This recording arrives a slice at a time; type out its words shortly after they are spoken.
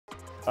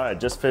All right,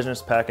 just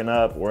finished packing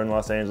up. We're in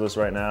Los Angeles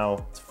right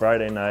now. It's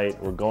Friday night.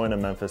 We're going to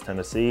Memphis,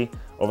 Tennessee.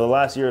 Over the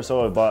last year or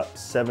so, I've bought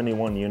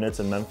 71 units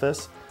in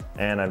Memphis,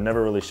 and I've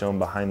never really shown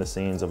behind the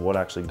scenes of what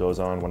actually goes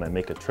on when I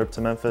make a trip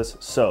to Memphis.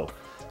 So,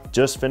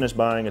 just finished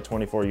buying a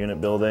 24 unit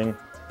building.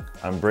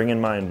 I'm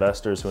bringing my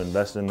investors who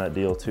invested in that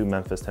deal to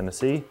Memphis,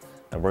 Tennessee,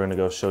 and we're gonna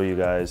go show you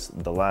guys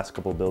the last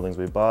couple buildings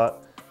we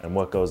bought and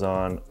what goes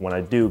on when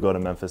I do go to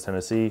Memphis,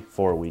 Tennessee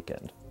for a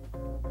weekend.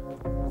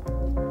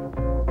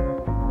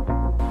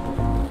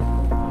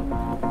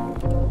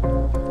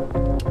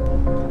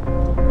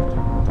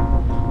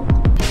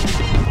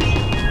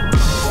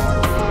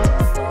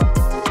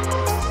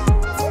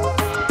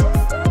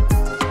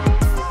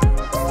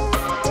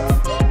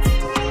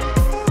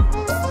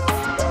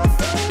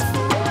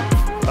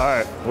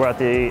 We're at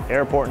the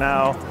airport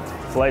now.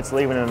 Flight's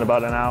leaving in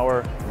about an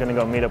hour. I'm gonna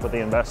go meet up with the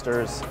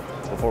investors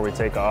before we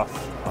take off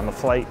on the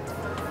flight.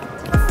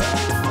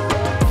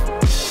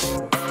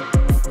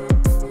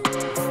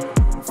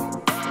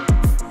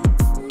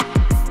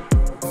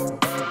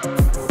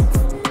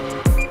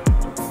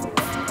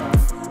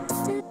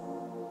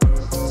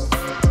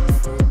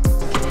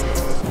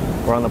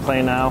 We're on the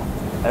plane now.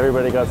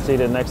 Everybody got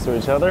seated next to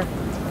each other.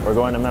 We're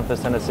going to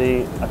Memphis,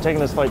 Tennessee. I've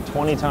taken this flight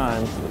 20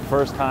 times. The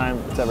first time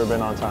it's ever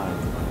been on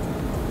time.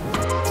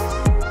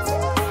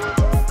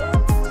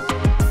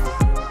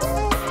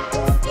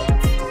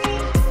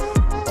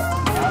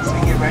 As we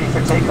get ready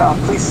for takeoff,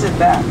 please sit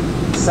back,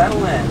 settle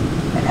in,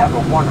 and have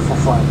a wonderful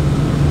flight.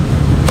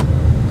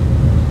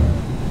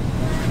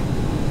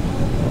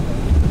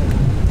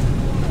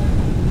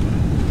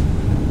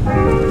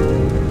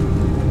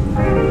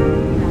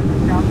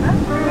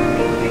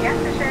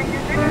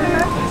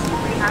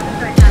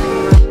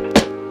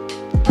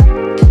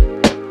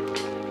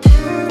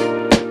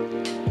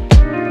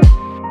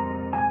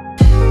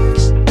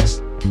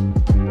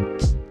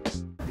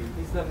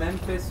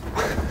 Memphis.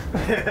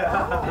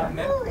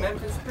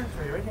 Memphis Prince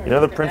right here. You know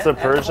the Prince of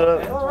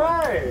Persia? All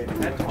right.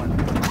 Antoine.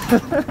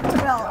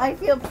 Well, I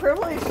feel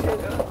privileged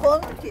to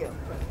clone you.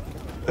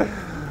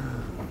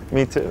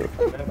 Me too.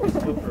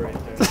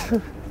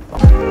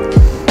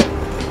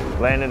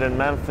 Landed in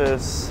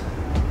Memphis,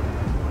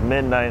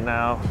 midnight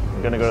now.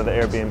 I'm gonna go to the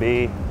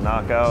Airbnb,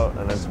 knock out,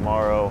 and then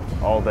tomorrow,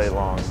 all day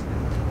long.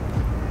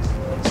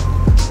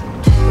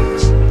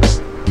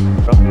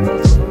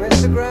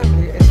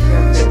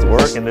 It's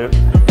working, dude.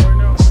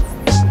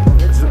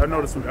 I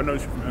noticed you from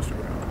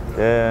Instagram.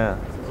 Yeah,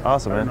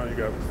 awesome, man. I know you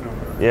got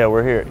filming. Yeah,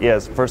 we're here. Yeah,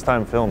 it's first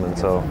time filming,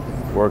 so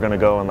we're gonna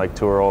go and like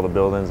tour all the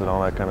buildings and all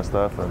that kind of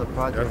stuff and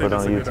put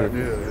on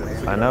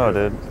YouTube. I know,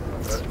 dude.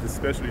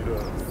 Especially to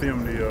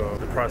film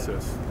the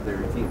process. Yeah,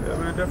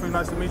 man, definitely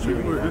nice to meet you.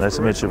 Nice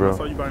to meet you, bro. I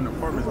saw you buying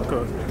apartments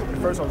because at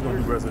first I was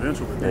gonna do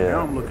residential, but then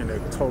now I'm looking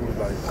at totally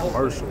like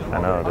commercial.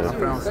 I know, dude. I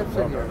found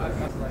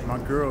something. My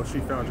girl, she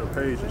found your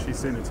page and she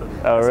sent it to me.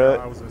 Oh, really?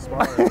 I was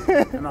inspired.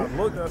 And I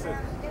looked, I said,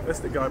 that's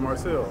the guy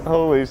Marcel.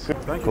 Holy shit.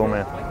 Thank you, cool,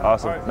 bro. man.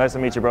 Awesome. Right. Nice to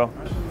meet you, bro.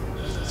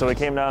 So we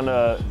came down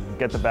to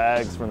get the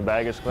bags from the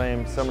baggage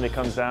claim. Somebody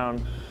comes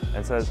down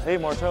and says, hey,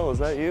 Martel, is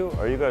that you?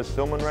 Are you guys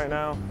filming right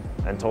now?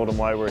 And told them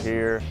why we're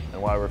here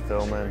and why we're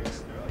filming.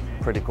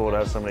 Pretty cool to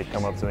have somebody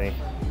come up to me.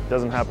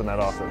 Doesn't happen that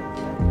often.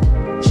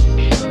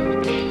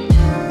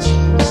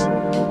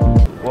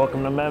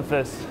 Welcome to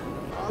Memphis.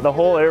 The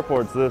whole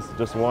airport's this,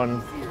 just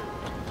one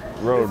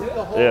road.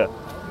 Yeah.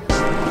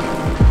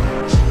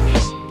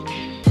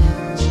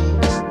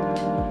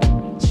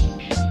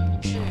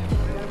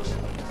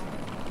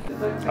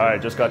 All right,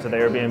 just got to the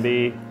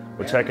Airbnb.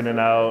 We're checking it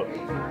out.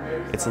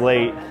 It's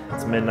late,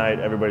 it's midnight,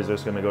 everybody's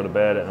just gonna go to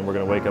bed and we're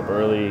gonna wake up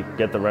early,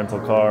 get the rental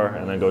car,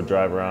 and then go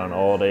drive around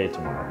all day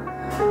tomorrow.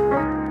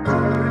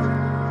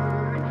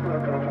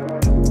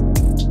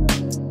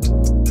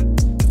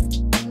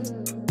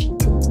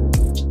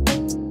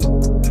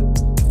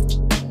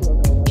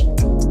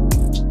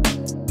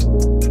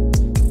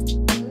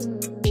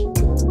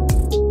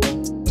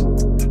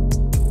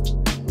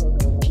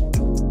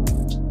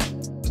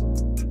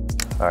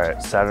 All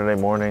right, Saturday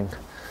morning.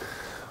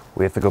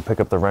 We have to go pick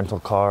up the rental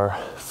car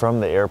from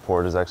the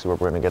airport is actually where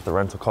we're gonna get the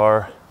rental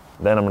car.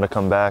 Then I'm gonna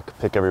come back,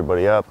 pick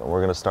everybody up, and we're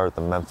gonna start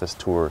the Memphis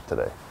tour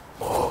today.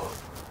 So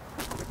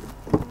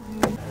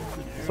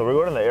we're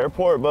going to the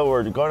airport, but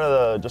we're going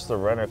to just the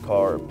renter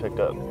car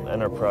pickup,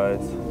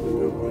 Enterprise.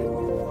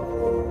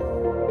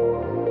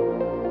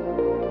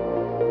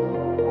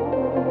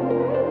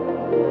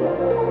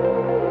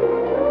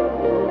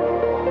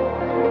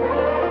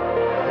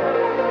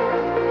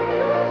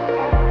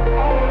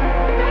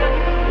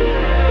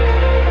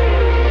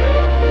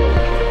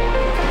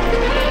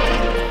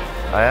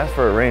 I asked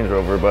for a Range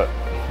Rover, but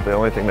the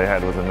only thing they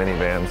had was a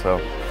minivan, so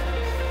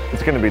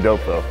it's gonna be dope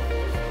though.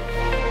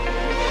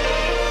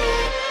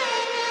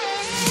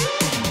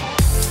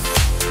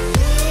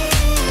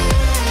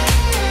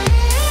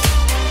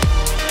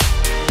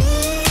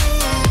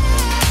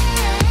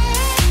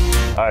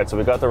 All right, so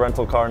we got the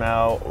rental car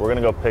now. We're gonna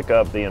go pick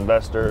up the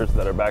investors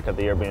that are back at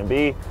the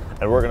Airbnb,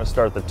 and we're gonna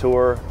start the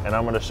tour, and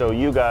I'm gonna show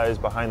you guys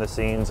behind the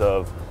scenes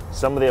of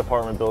some of the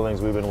apartment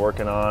buildings we've been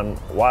working on,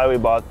 why we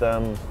bought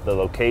them, the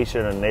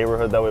location and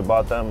neighborhood that we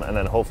bought them, and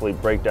then hopefully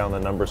break down the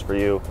numbers for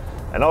you.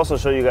 And also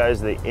show you guys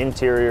the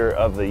interior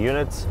of the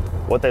units,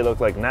 what they look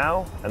like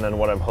now, and then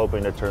what I'm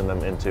hoping to turn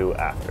them into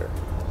after.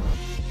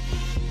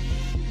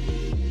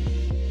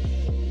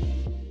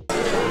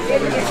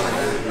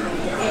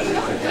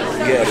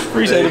 Yeah,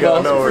 appreciate it,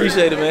 boss. No worries.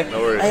 Appreciate it, man. No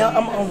worries. Hey,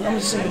 I'm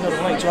just sending you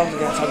another link. So I'm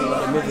just talking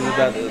about Memphis,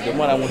 about the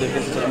one I wanted to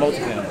visit to the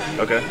multifamily.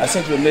 Okay. I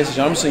sent you a message.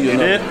 I'm sending you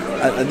another. did?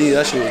 I did.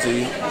 I showed it to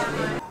you.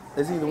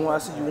 It's either one I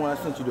sent you. One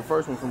I sent you the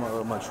first one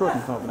from my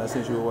trucking company. I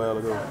sent you a while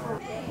ago.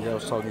 Yeah, I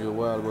was talking to you a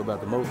while ago about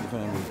the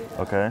multifamily.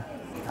 Okay.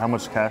 How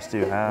much cash do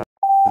you have?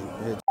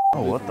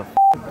 Oh, what the f?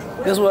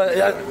 That's what.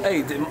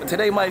 Hey,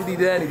 today might be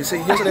daddy. You see,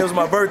 yesterday was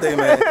my birthday,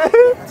 man.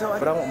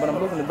 but I'm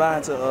looking to buy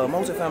into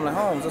multifamily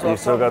homes. That's what I'm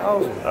talking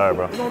about. All right,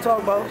 bro. You gonna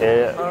talk about?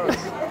 Yeah. All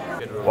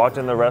right. Walked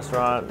in the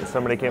restaurant,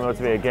 somebody came up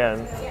to me again.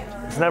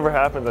 It's never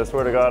happened, I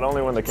swear to God,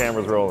 only when the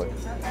camera's rolling.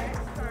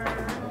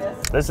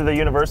 This is the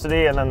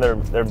university, and then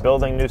they're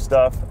building new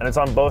stuff, and it's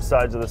on both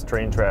sides of this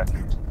train track.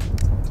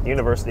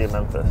 University of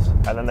Memphis.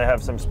 And then they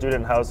have some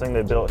student housing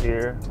they built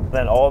here.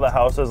 Then all the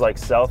houses like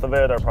south of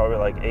it are probably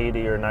like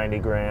 80 or 90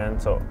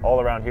 grand. So all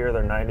around here,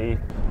 they're 90.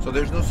 So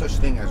there's no such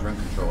thing as rent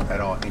control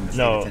at all in the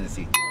state of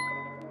Tennessee?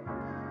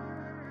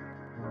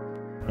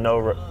 No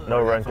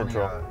rent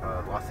control.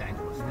 Los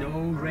Angeles. No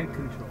rent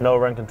control. No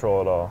rent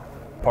control at all.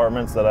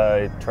 Apartments that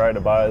I tried to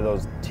buy,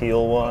 those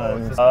teal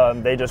ones,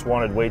 they just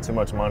wanted way too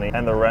much money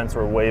and the rents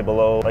were way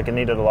below, like it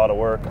needed a lot of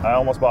work. I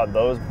almost bought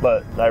those,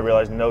 but I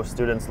realized no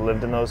students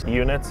lived in those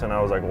units and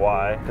I was like,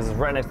 why? Because it's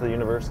right next to the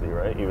university,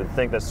 right? You would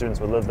think that students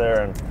would live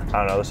there, and I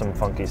don't know, there's some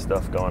funky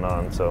stuff going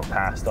on, so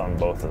passed on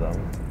both of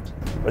them.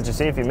 But you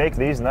see, if you make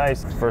these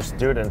nice for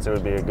students, it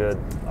would be a good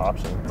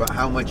option. But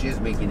how much is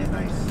making it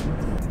nice?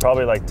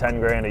 Probably like 10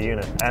 grand a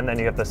unit. And then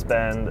you have to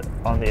spend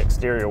on the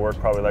exterior work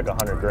probably like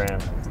 100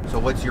 grand. So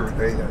what's your,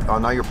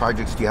 on all your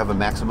projects, do you have a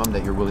maximum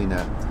that you're willing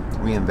to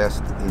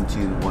reinvest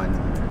into one?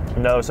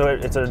 No, so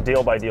it's a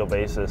deal by deal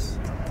basis.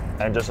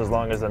 And just as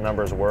long as the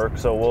numbers work.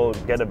 So we'll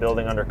get a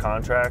building under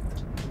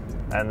contract,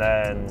 and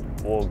then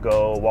we'll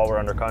go, while we're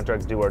under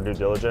contract, do our due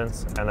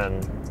diligence, and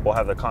then we'll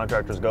have the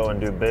contractors go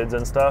and do bids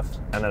and stuff.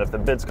 And then if the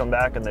bids come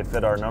back and they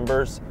fit our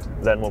numbers,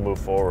 then we'll move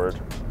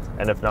forward.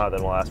 And if not,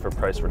 then we'll ask for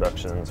price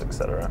reductions,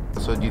 etc.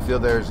 So do you feel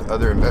there's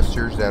other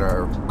investors that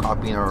are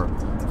copying or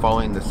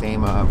following the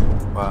same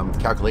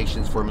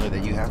calculations formula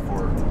that you have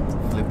for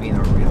flipping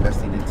or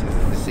reinvesting into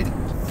the city?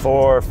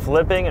 For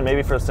flipping and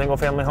maybe for single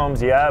family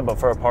homes, yeah, but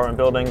for apartment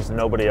buildings,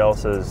 nobody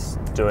else is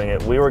doing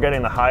it. We were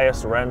getting the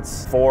highest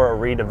rents for a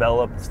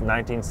redeveloped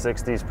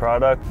 1960s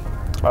product.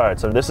 All right,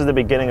 so this is the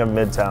beginning of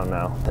Midtown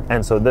now.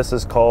 And so this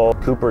is called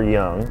Cooper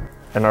Young.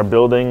 And our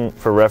building,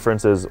 for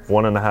reference, is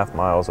 1.5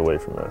 miles away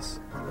from this.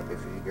 Okay,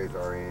 so you guys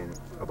are in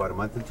about a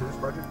month into this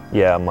project?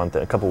 Yeah, a month,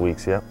 a couple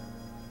weeks, yeah,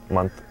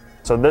 month.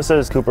 So this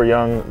is Cooper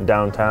Young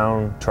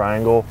downtown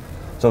triangle.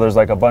 So there's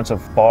like a bunch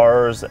of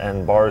bars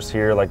and bars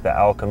here, like the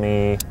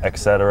Alchemy,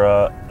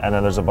 etc. And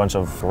then there's a bunch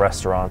of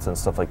restaurants and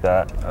stuff like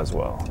that as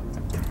well.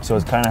 So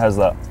it kind of has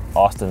the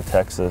Austin,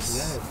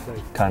 Texas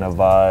kind of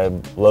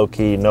vibe, low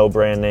key, no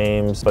brand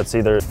names, but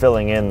see, they're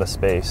filling in the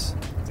space.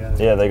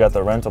 Yeah, they got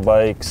the rental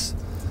bikes,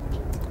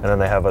 and then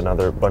they have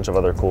another bunch of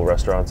other cool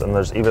restaurants, and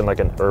there's even like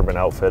an Urban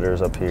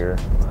Outfitters up here.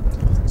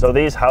 So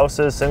these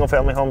houses, single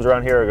family homes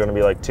around here are gonna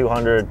be like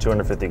 200,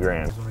 250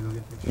 grand.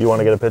 You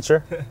wanna get a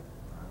picture?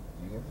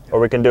 Or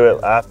we can do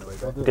it after,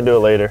 we can do it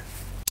later.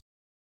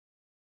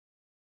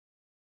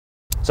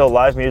 So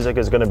live music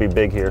is gonna be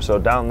big here. So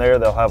down there,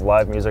 they'll have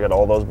live music at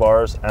all those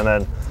bars. And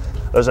then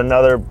there's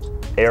another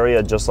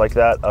area just like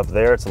that up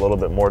there. It's a little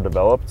bit more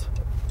developed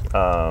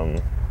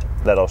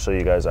that I'll show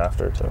you guys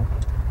after too.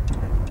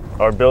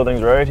 Our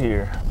building's right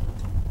here.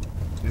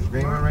 This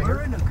green one right here?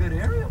 We're in a good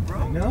area,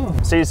 bro. No.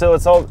 See, so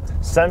it's all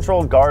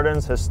Central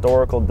Gardens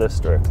Historical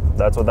District.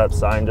 That's what that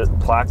sign,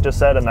 plaque just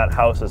said, and that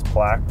house is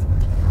plaqued.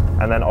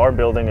 And then our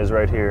building is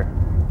right here.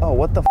 Oh,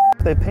 what the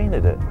f, they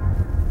painted it.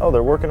 Oh,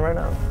 they're working right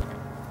now.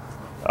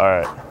 All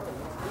right.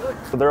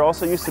 So there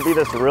also used to be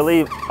this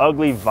really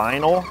ugly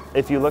vinyl.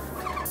 If you look,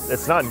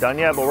 it's not done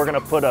yet, but we're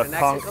gonna put a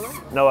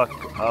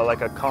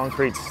like a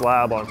concrete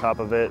slab on top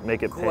of it,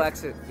 make it Cool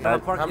exit. How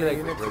many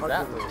units is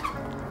that?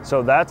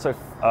 So that's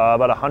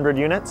about 100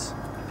 units.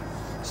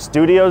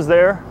 Studios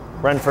there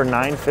rent for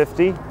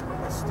 $950.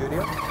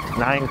 Studio?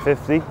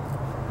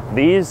 $950.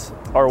 These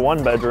are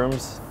 1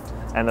 bedrooms,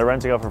 and they're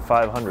renting out for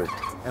 $500.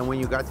 And when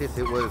you got this,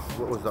 it was,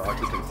 what was the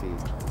occupancy?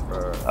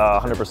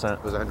 100%.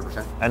 It was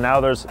 100%? And now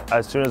there's,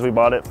 as soon as we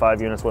bought it,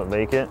 5 units went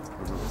vacant.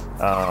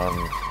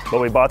 But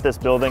we bought this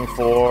building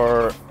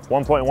for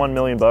 1.1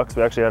 million bucks.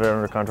 We actually had it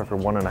under contract for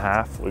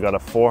 1.5. We got a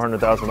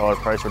 $400,000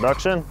 price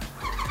reduction.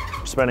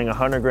 We're spending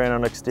 100 grand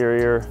on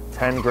exterior,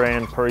 10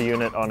 grand per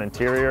unit on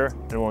interior,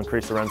 and we'll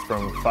increase the rents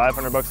from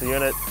 500 bucks a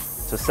unit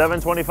to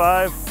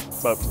 725,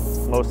 but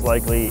most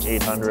likely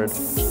 800.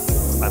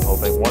 I'm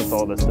hoping once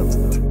all this stuff is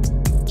done.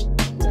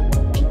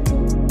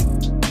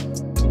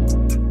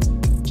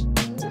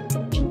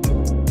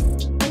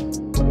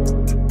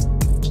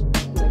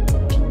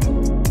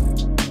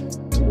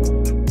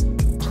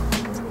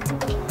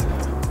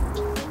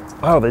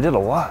 Oh, they did a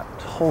lot.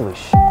 Holy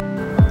shit.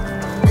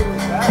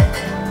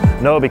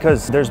 No,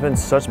 because there's been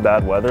such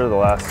bad weather the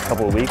last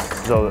couple of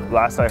weeks. So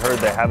last I heard,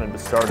 they haven't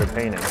started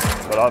painting.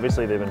 But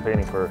obviously they've been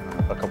painting for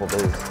a couple of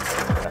days.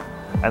 Yeah.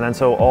 And then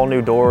so all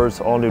new doors,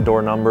 all new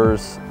door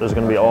numbers. There's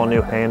gonna be all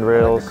new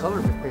handrails. The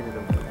colors just painted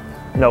them.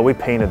 No, we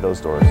painted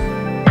those doors.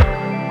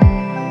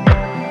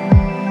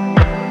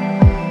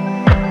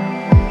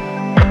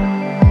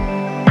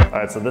 All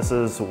right, so this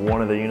is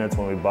one of the units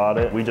when we bought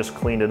it. We just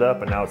cleaned it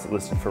up and now it's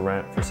listed for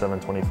rent for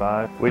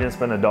 $725. We didn't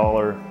spend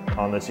 $1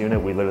 on this unit,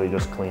 we literally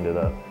just cleaned it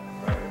up.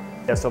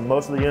 Yeah, so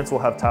most of the units will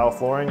have tile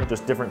flooring,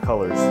 just different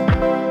colors.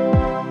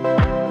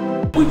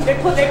 They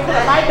put a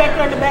light back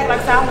there in the back,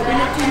 like I said, I've been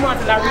here 2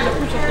 months and I really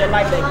appreciate that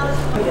light back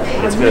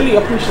there. That's I really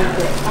appreciate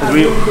that. I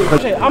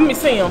really do. I'm Miss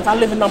Sims, I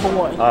live in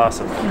 #1.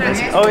 Awesome.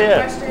 Oh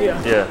yeah.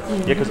 Yeah.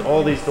 Yeah, because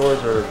all these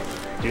doors are,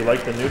 do you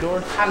like the new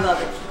doors? I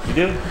love it. You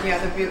do? Yeah,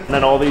 they're beautiful. And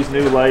then all these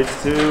new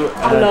lights too.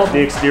 And I then love the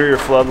exterior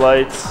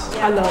floodlights.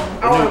 I love them.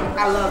 Oh,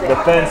 I love it. The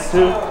fence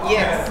too?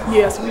 Yes.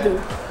 Yes, we do.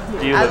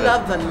 Do you I live in?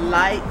 love the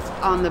lights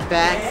on the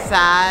back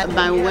side of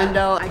my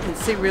window. I can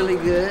see really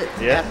good.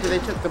 Yeah. After they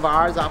took the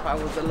bars off, I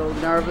was a little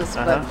nervous,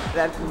 but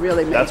that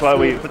really makes That's why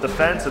me, we put the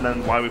fence and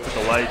then why we put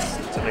the lights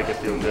to make it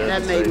feel good.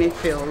 that made me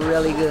feel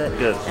really good.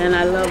 Good. And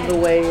I love the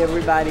way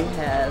everybody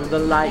has the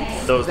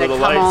lights Those that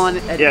little come on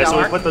lights. at Yeah, dark.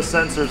 so we put the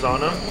sensors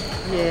on them,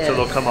 Yes. so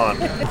they'll come on.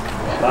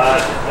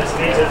 Nice to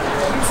meet you.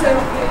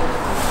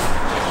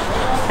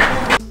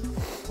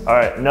 All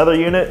right, another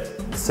unit,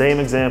 same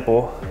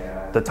example.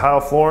 The tile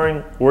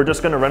flooring, we're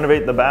just gonna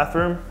renovate the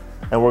bathroom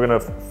and we're gonna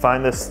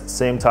find this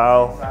same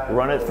tile,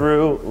 run it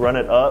through, run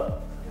it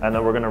up, and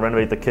then we're gonna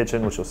renovate the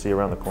kitchen, which you'll see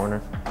around the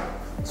corner.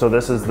 So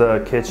this is the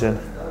kitchen,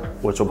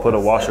 which we'll put a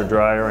washer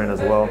dryer in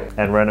as well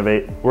and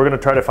renovate. We're gonna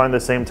try to find the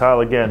same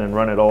tile again and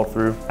run it all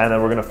through. And then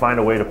we're gonna find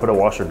a way to put a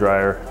washer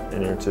dryer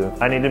in here too.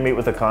 I need to meet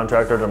with the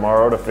contractor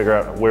tomorrow to figure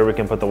out where we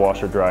can put the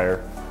washer dryer.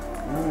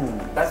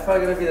 That's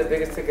probably gonna be the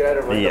biggest ticket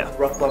item, right? Yeah. The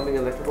rough plumbing,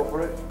 electrical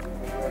for it.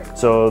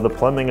 So the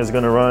plumbing is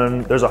gonna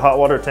run, there's a hot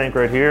water tank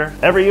right here.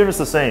 Every unit's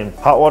the same.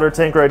 Hot water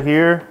tank right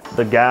here,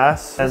 the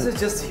gas. This is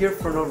just here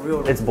for no real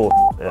reason. It's bull.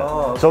 Yeah.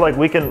 Oh, okay. So like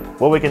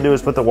what we can do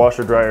is put the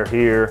washer dryer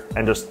here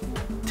and just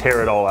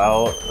tear it all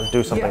out and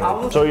do something.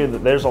 Yeah, Show you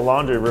that there's a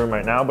laundry room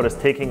right now, but it's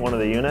taking one of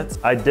the units.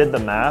 I did the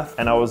math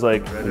and I was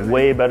like,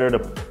 way better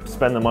to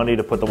spend the money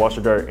to put the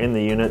washer dryer in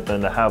the unit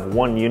than to have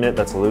one unit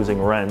that's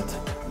losing rent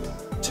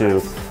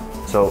to.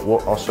 So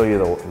I'll show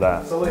you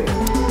that. So wait.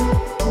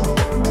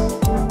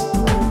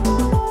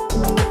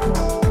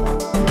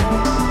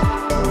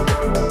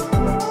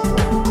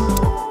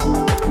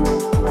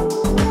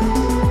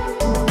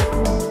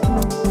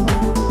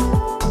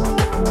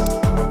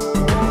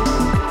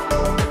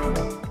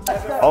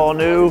 All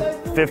new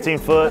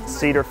 15-foot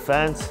cedar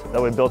fence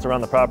that we built around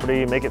the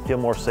property, make it feel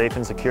more safe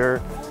and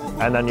secure.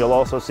 And then you'll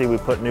also see we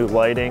put new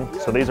lighting.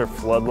 So these are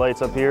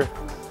floodlights up here.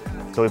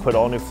 So we put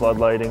all new flood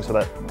lighting so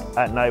that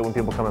at night when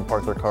people come and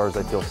park their cars,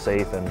 they feel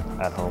safe and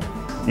at home.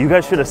 You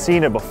guys should have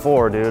seen it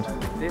before, dude.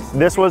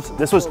 This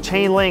was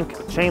chain link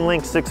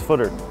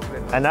 6-footer.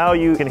 And now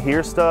you can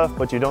hear stuff,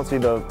 but you don't see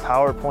the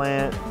power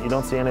plant. You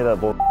don't see any of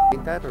that bull.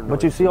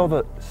 But you see all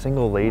the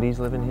single ladies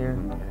living here?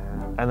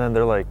 And then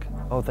they're like,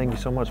 oh, thank you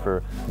so much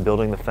for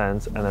building the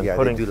fence and then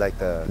putting. they do like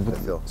the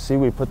fill. See,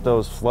 we put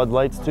those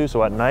floodlights too,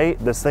 so at night,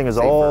 this thing is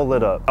all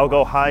lit up. I'll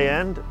go high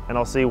end and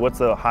I'll see what's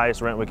the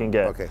highest rent we can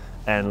get. Okay.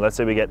 And let's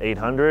say we get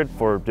 800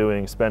 for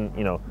spend,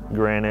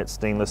 granite,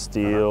 stainless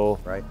steel,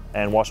 Right.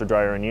 and washer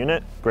dryer and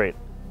unit, great.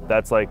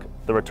 That's like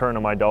the return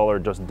on my dollar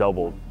just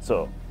doubled.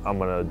 So I'm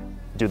gonna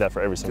do that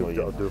for every single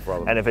unit. do it for all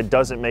of them. And if it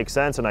doesn't make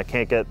sense and I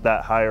can't get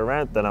that higher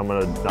rent, then I'm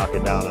gonna knock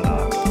it down a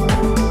notch.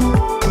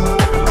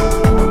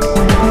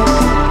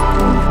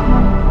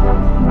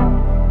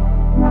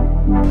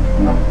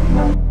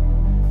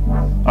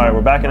 All right,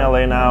 we're back in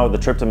LA now. The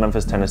trip to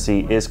Memphis,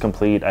 Tennessee is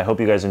complete. I hope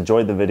you guys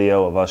enjoyed the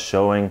video of us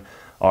showing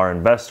our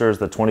investors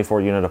the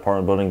 24-unit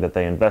apartment building that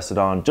they invested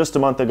on just a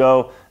month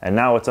ago, and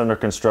now it's under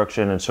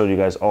construction, and showed you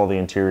guys all the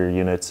interior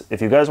units.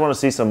 If you guys want to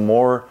see some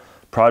more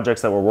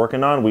projects that we're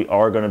working on, we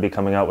are going to be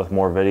coming out with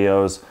more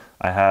videos.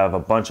 I have a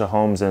bunch of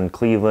homes in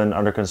Cleveland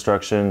under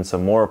construction,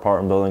 some more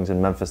apartment buildings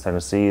in Memphis,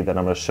 Tennessee that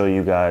I'm going to show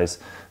you guys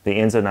the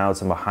ins and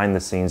outs and behind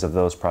the scenes of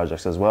those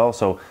projects as well.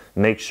 So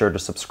make sure to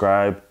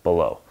subscribe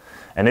below.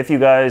 And if you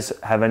guys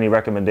have any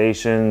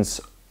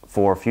recommendations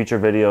for future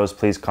videos,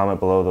 please comment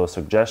below those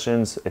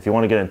suggestions. If you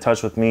want to get in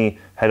touch with me,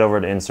 head over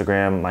to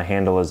Instagram. My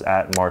handle is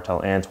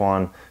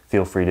 @MartelAntoine.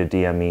 Feel free to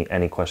DM me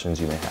any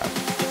questions you may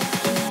have.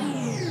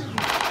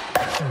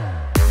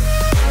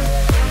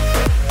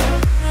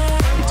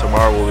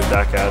 Tomorrow we'll be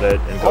back at it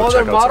and go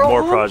check out some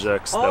more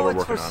projects that we're working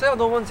on. Oh, it's for sale.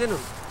 No one's in them.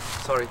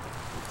 Sorry.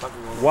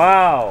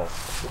 Wow.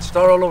 Let's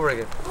start all over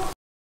again.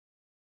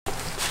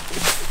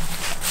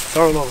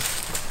 Start all over.